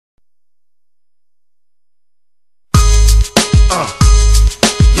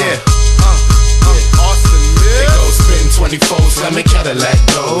Yeah. Austin, they go spin 24's, let me Cadillac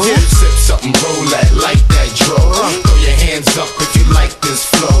go. Sip something, roll that, like that dro. Throw your hands up if you like this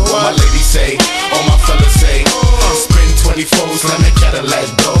flow. All my ladies say, all my fellas say, spin 24's, let me Cadillac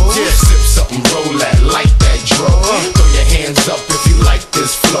go. Sip something, roll that, like that dro. Throw your hands up if you like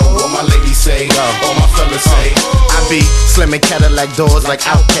this flow. All my ladies say, all my fellas say, I be slamming Cadillac doors like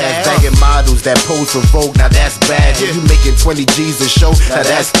Outkast, bagging models that pose for Vogue, now that's bad. When you making 20 G's a show, now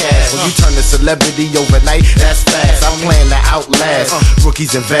that's cash. When you turn a celebrity overnight, that's fast. I'm playing to outlast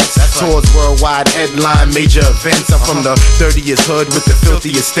rookies and vets. Tours worldwide, headline major events. I'm from the dirtiest hood with the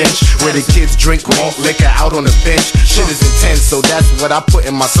filthiest stench, where the kids drink malt liquor out on the bench. Shit is intense, so that's what I put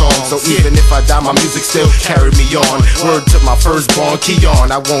in my song. So even if I die, my music still carry me on. Word to my firstborn,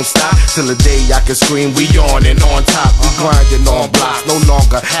 Keon, I won't stop till the day I can scream we on. And on top, we grinding on blocks, no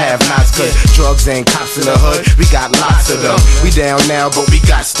longer have nots, cause drugs and cops in the hood, we got lots of them. We down now, but we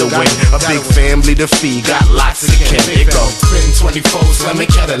got to win. A big family to feed, got lots of kin. They go spin 24's, let me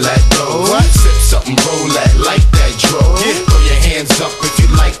Cadillac go. Sip something, roll that, like that dro. Throw your hands up if you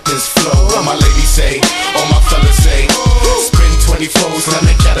like this flow. All my ladies say, all my fellas say, spin 24's, let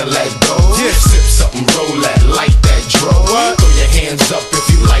me Cadillac go. Sip something, roll that, like that dro. Throw your hands up if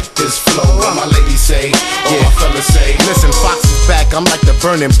you like this flow. All my ladies say, all my fellas say. Listen, Fox is back, I'm like the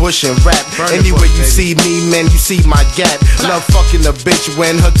burning bush in rap. Anywhere you see me, man, you see my gap. Love fucking a bitch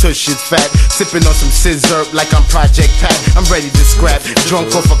when her tush is fat. Sipping on some scissor like I'm Project Pat. I'm ready to scrap,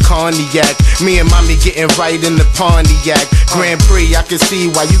 drunk off a cognac. Me and mommy getting right in the Pontiac Grand Prix. I can see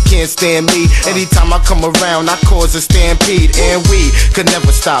why you can't stand me. Anytime I come around, I cause a stampede. And we could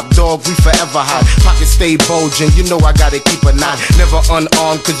never stop, dog, we forever hot. Pockets stay bulging, you know I gotta keep a knot. Never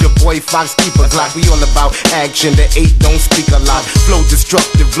unarmed, cause your boy Fox keep a Glock. We all about action, the 8 don't speak a lot. Flow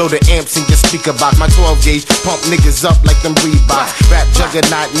destructive, blow the amps in your speaker box. My 12 gauge pump niggas up like them Reeboks. Rap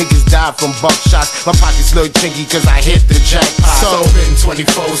juggernaut, niggas die from buckshots. My pockets look chinky cause I hit the jackpot. So spin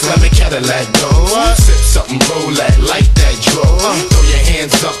 24's, let me Cadillac go. Sip something, roll that, like that dro. Throw your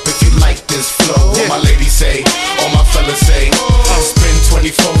hands up if you like this flow. All my ladies say, all my fellas say, spin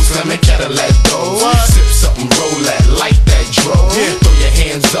 24's, let me Cadillac go. Sip something, roll that, like that dro. Throw your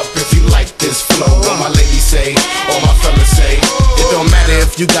hands up if you like this flow. All my ladies say, all my fellas say, it don't matter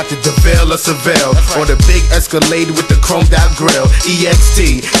if you got the DeVille or Seville, or the big Escalade with the chromed out grill.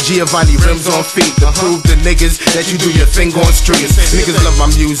 EXT, Giovanni rims on feet, to prove the niggas that you do your thing on streets. Niggas love my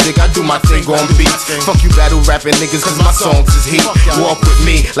music, I do my thing on beats. Fuck you battle rapping niggas cause my songs is heat. Walk with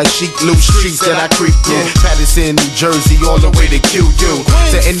me like chic loose streets that I creep through. Patterson, New Jersey, all the way to QU.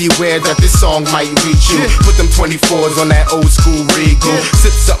 To anywhere that this song might reach you. Put them 24's on that old school Regal.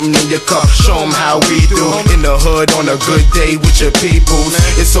 Sip something in your cup, show them how we do. In the hood on a good day with your peoples.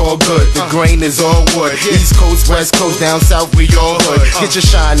 It's all good, the grain is all wood. East Coast, West Coast, down south, we all hood. Get your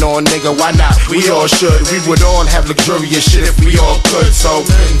shine on, nigga, why not? We all should. We would all have luxurious shit if we all could. So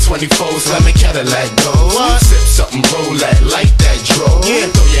spin 24's, let me Cadillac go. Sip something,